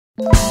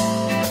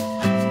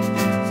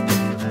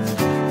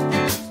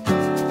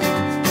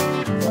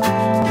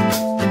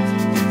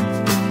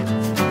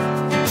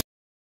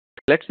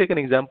Let's take an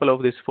example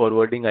of this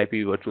forwarding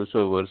IP virtual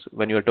servers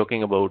when you are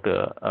talking about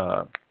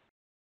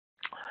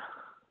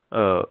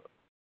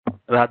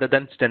rather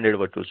than standard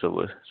virtual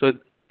servers. So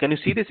can you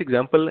see this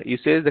example? You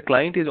say the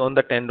client is on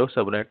the 10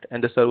 subnet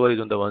and the server is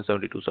on the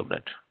 172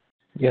 subnet.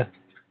 Yeah.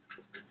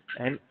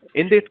 And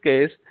in this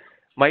case,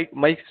 my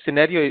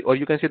scenario, or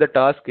you can say the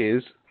task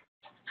is,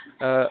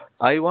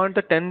 I want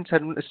the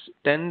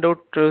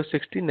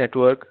 10.16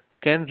 network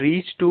can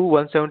reach to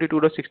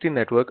 172.16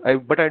 network,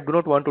 but I do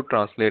not want to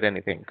translate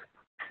anything,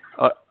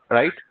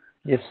 right?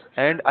 Yes.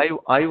 And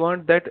I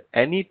want that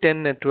any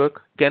 10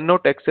 network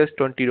cannot access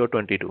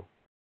 20.22.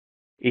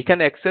 It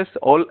can access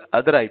all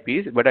other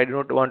IPs, but I do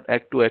not want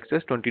to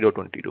access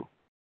 20.22.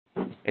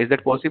 Is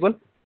that possible?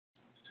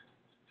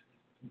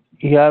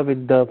 Yeah,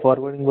 with the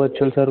forwarding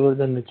virtual server,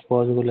 then it's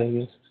possible, I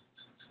guess.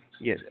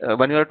 Yes.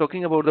 When you are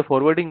talking about the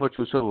forwarding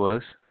virtual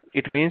servers,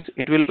 it means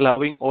it will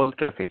allowing all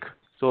traffic.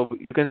 So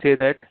you can say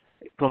that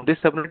from this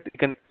subnet you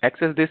can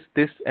access this,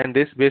 and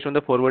this based on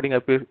the forwarding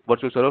IP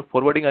virtual server.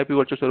 Forwarding IP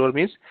virtual server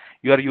means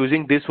you are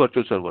using this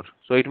virtual server.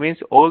 So it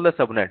means all the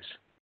subnets,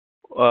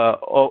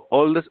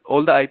 all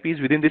the IPs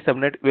within this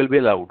subnet will be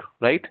allowed,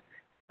 right?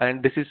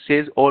 And this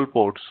says all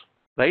ports,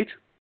 right?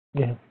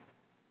 Yeah.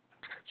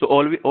 So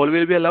all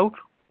will be allowed,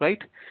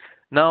 right?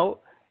 Now,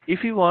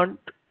 if you want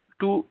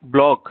to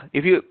block,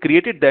 if you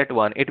created that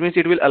one, it means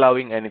it will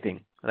allowing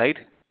anything, right?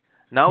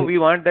 Now we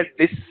want that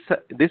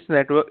this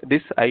network,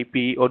 this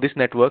IP or this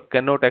network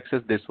cannot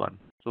access this one.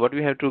 So what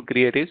we have to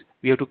create is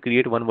we have to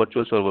create one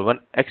virtual server, one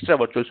extra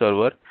virtual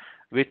server,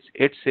 which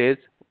it says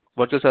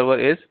virtual server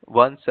is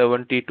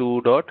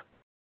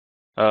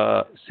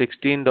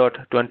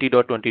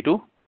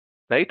 172.16.20.22,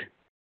 right?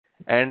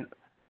 And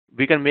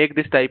we can make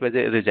this type as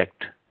a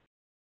reject.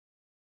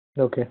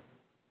 Okay.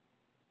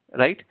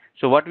 Right?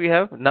 So what we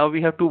have now,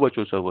 we have two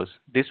virtual servers,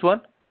 this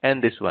one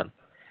and this one.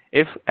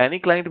 If any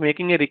client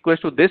making a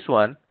request to this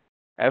one,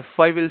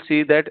 F5 will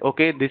see that,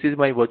 okay, this is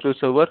my virtual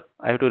server,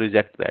 I have to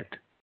reject that.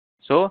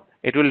 So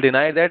it will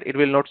deny that, it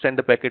will not send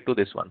the packet to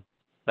this one,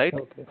 right?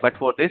 Okay. But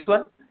for this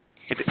one,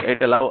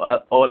 it allow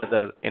all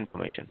other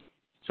information.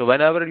 So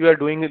whenever you are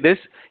doing this,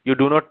 you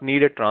do not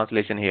need a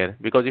translation here,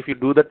 because if you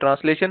do the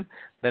translation,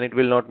 then it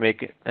will not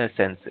make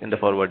sense in the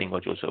forwarding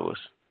virtual servers.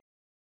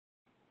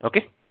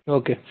 Okay?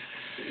 Okay.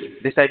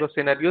 This type of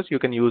scenarios you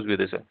can use with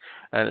this.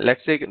 And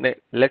let's say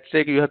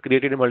you have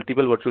created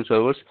multiple virtual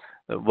servers.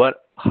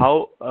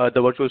 How the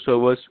virtual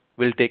servers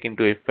will take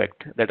into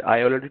effect, that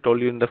I already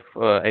told you in the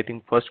I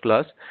think first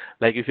class.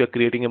 Like if you're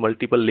creating a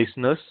multiple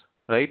listeners,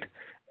 right?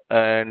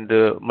 And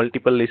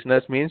multiple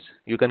listeners means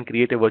you can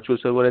create a virtual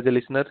server as a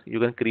listener. You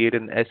can create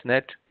an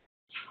SNet,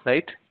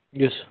 right?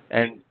 Yes.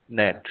 And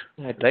net,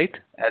 right?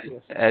 As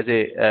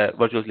a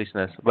virtual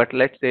listeners. But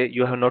let's say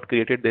you have not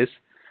created this,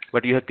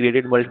 but you have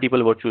created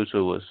multiple virtual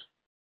servers.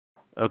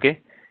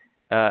 Okay,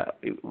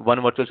 one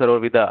virtual server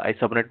with the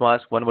subnet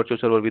mask, one virtual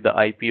server with the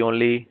IP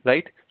only,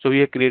 right? So we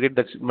have created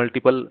that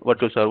multiple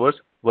virtual servers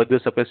with the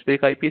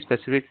specific IP,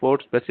 specific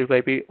ports,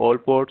 specific IP, all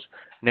ports,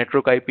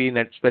 network IP,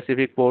 net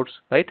specific ports,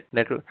 right?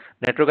 Network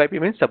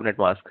IP means subnet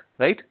mask,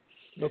 right?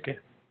 Okay.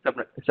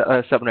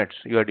 Subnets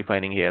you are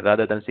defining here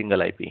rather than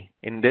single IP.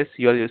 In this,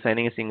 you are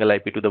assigning a single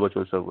IP to the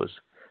virtual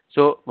servers.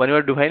 So when you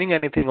are defining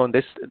anything on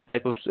this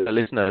type of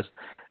listeners,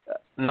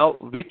 now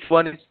which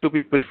one is to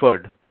be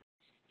preferred,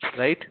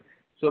 right?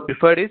 So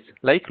preferred is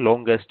like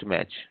longest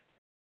match,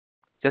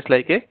 just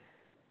like a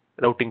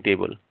routing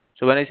table.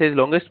 So when I say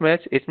longest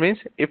match, it means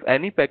if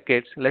any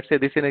packets, let's say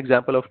this is an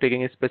example of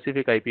taking a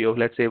specific IP of,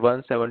 let's say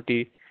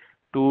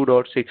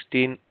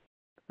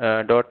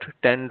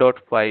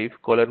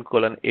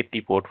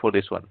 172.16.10.5:80 port for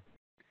this one.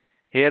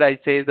 Here I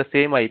say the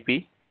same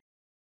IP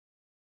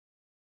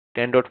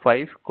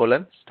 10.5:*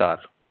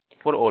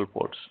 for all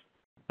ports,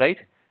 right?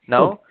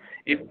 Now,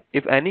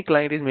 if any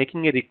client is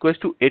making a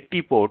request to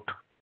 80 port,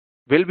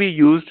 will be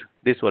used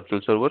this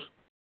virtual server,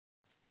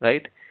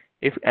 right?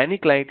 If any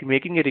client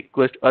making a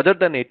request other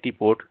than 80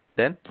 port,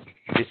 then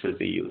this will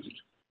be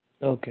used.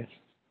 Okay.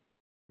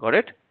 Got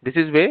it? This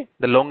is way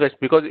the longest,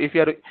 because if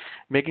you are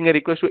making a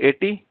request to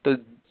 80, so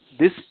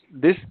this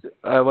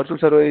virtual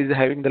server is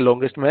having the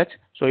longest match,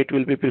 so it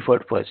will be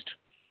preferred first.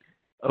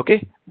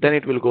 Okay, then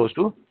it will goes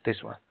to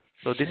this one.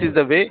 So this is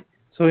the way.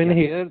 So in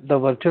here, the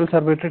virtual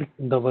server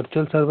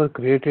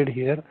created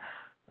here,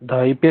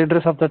 the IP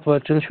address of that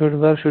virtual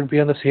server should be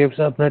on the same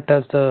subnet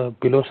as the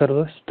below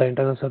servers, the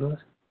internal servers.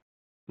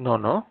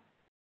 No.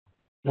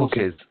 Who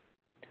says?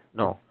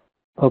 No.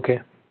 Okay.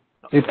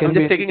 It can I'm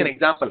just taking an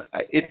example.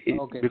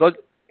 Because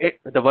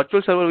the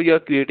virtual server you are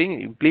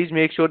creating, please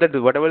make sure that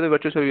whatever the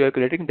virtual server you are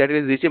creating, that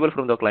is reachable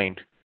from the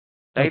client.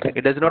 Right? Okay.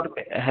 It does not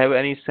have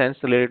any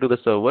sense related to the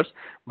servers.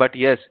 But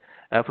yes,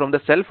 from the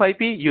self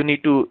IP, you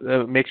need to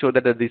make sure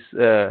that these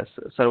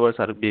servers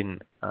are being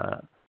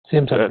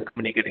same subnet.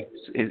 Communicating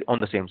on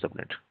the same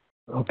subnet.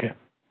 Okay.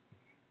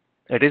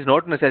 It is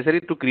not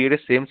necessary to create a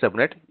same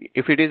subnet.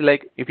 If it is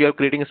like, if you are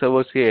creating a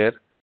servers here,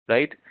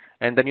 right,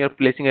 and then you're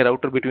placing a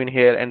router between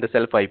here and the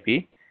self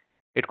IP,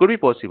 it could be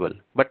possible,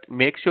 but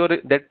make sure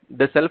that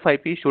the self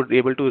IP should be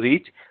able to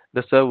reach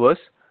the servers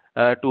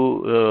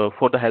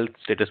for the health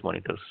status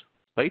monitors,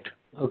 right?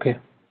 Okay.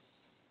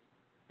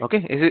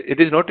 Okay,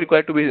 it is not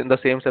required to be in the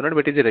same subnet,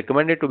 but it is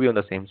recommended to be on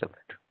the same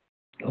subnet.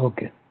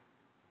 Okay.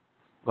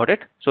 Got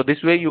it? So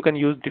this way you can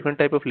use different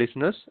type of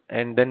listeners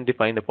and then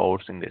define the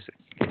ports in this.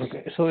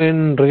 Okay. So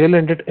in real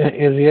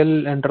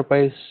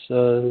enterprise,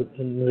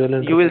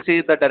 You will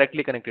see the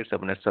directly connected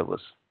subnet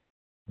servers.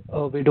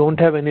 We don't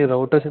have any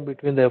routers in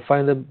between the FI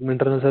and the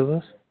internal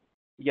servers?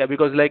 Yeah,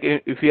 because like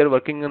if you are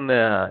working in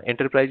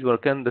enterprise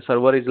working, the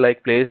server is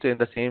like placed in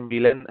the same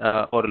VLAN,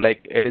 or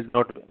like it is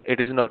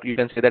not, you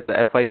can say that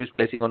the FI is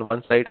placing on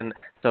one side and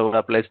server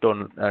are placed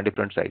on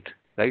different site,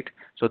 right?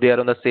 So they are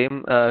on the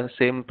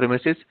same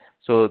premises,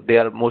 so they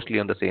are mostly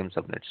on the same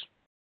subnets.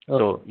 Okay.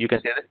 So you can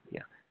say that,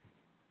 yeah.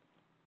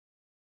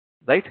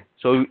 Right?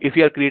 So if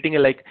you are creating a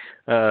like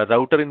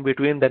router in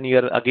between, then you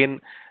are again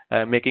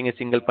making a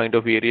single point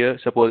of area.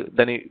 Suppose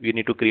then we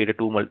need to create a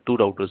two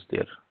routers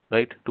there,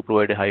 right, to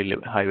provide a high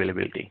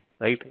availability,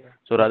 right? Yeah.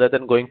 So rather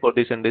than going for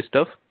this and this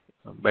stuff,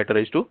 better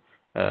is to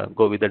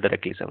go with the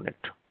directly subnet.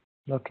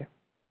 Okay.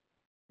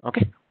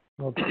 Okay.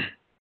 Okay.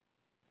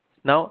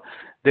 Now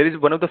there is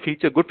one of the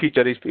good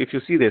feature is, if you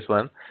see this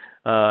one,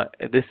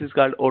 this is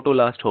called auto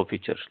last hop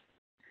feature.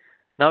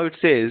 Now it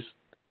says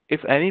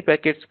if any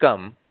packets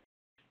come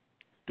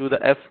to the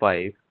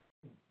F5,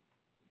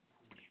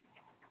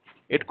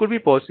 it could be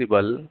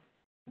possible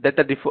that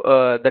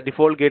the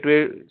default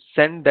gateway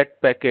send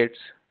that packets.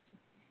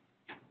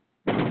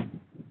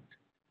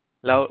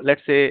 Now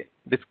let's say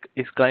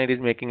this client is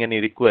making any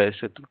request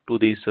to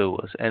these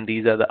servers, and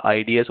these are the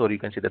IDS, or you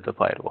can say that the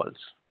firewalls.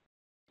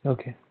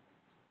 Okay.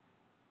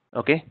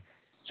 Okay.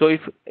 So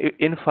if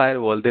in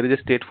firewall there is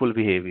a stateful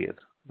behavior,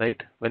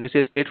 right? When you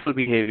say stateful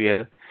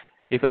behavior,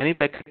 if any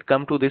packet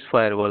come to this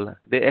firewall,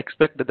 they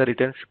expect that the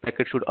return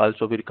packet should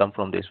also be come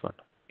from this one.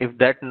 If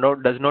that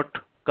does not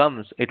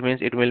comes, it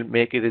means it will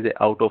make it as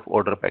a out of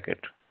order packet,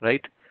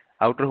 right?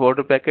 Out of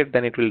order packet,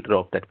 then it will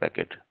drop that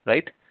packet,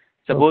 right?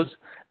 Suppose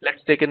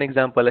let's take an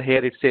example.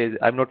 Here it says,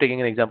 I'm not taking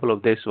an example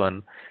of this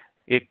one.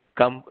 It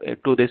come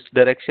to this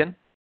direction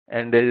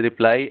and they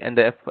reply, and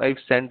the F5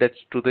 send that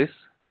to this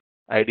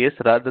IDS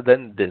rather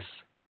than this.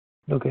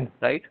 Okay.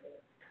 Right?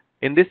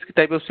 In this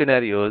type of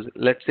scenarios,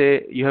 let's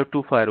say you have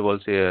two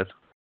firewalls here,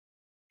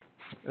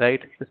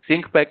 right? The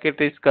sync packet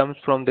comes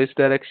from this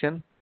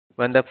direction.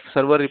 When the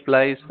server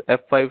replies,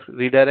 F5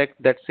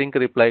 redirect that sync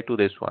reply to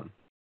this one,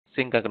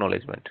 sync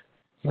acknowledgement,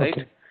 right?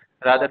 Okay.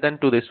 Rather than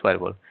to this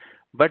firewall.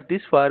 But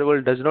this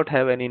firewall does not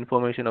have any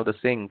information of the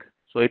sync,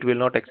 so it will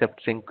not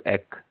accept sync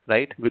ACK,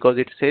 right? Because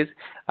it says,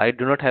 I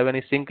do not have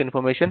any sync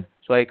information,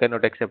 so I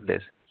cannot accept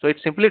this. So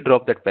it simply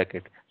drop that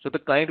packet. So the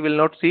client will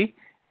not see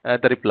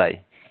the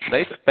reply,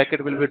 right?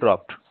 Packet will be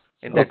dropped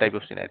in that type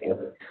of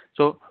scenario.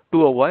 So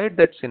to avoid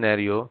that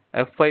scenario,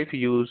 F5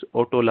 use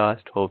auto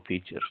last hop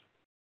feature.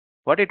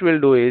 What it will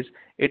do is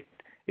it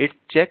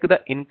check the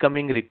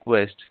incoming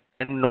request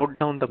and note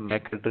down the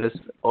MAC address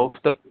of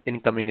the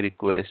incoming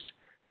request,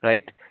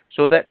 right?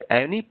 So that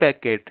any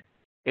packet,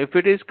 if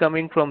it is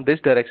coming from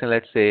this direction,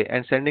 let's say,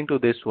 and sending to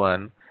this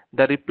one,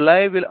 the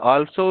reply will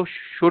also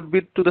should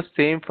be to the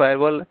same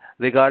firewall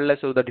regardless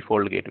of the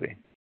default gateway,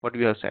 what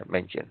we have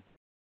mentioned,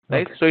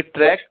 right? Okay. So it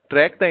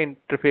track the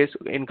interface,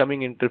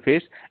 incoming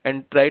interface,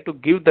 and try to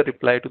give the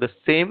reply to the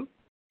same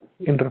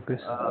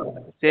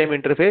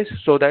interface,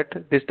 so that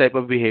this type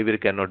of behavior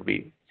cannot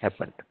be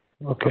happened.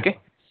 Okay.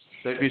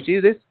 So if you see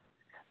this,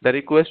 the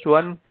request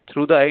one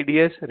through the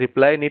IDS,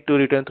 reply need to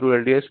return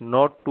through IDS,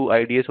 not to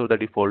IDS or the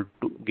default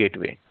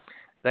gateway,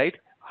 right?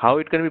 How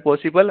it can be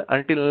possible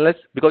until unless,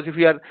 because if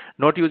we are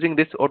not using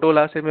this auto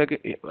last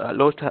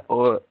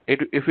or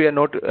if we are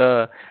not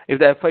if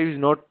the F5 is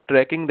not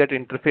tracking that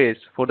interface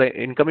for the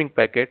incoming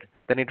packet,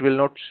 then it will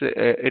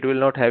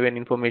not have any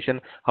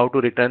information how to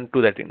return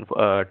to that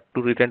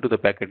to return to the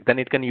packet. Then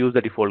it can use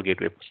the default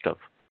gateway stuff,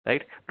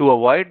 right? To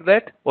avoid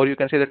that, or you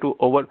can say that to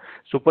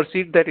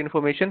supersede that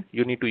information,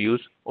 you need to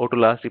use auto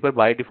last repair.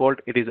 By default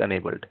it is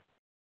enabled.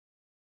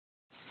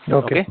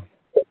 Okay.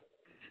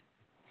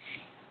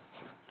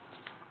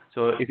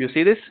 So if you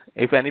see this,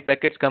 if any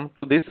packets come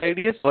to this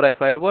IDS or a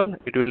firewall,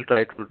 it will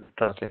try to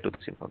translate to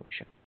this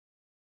information.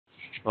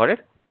 Got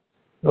it?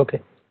 Okay.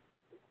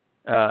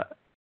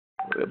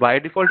 By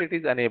default, it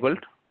is enabled.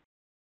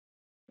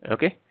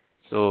 Okay.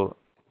 So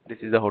this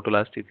is the auto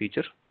last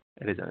feature.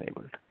 It is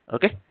enabled.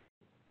 Okay.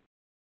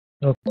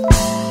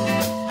 Okay.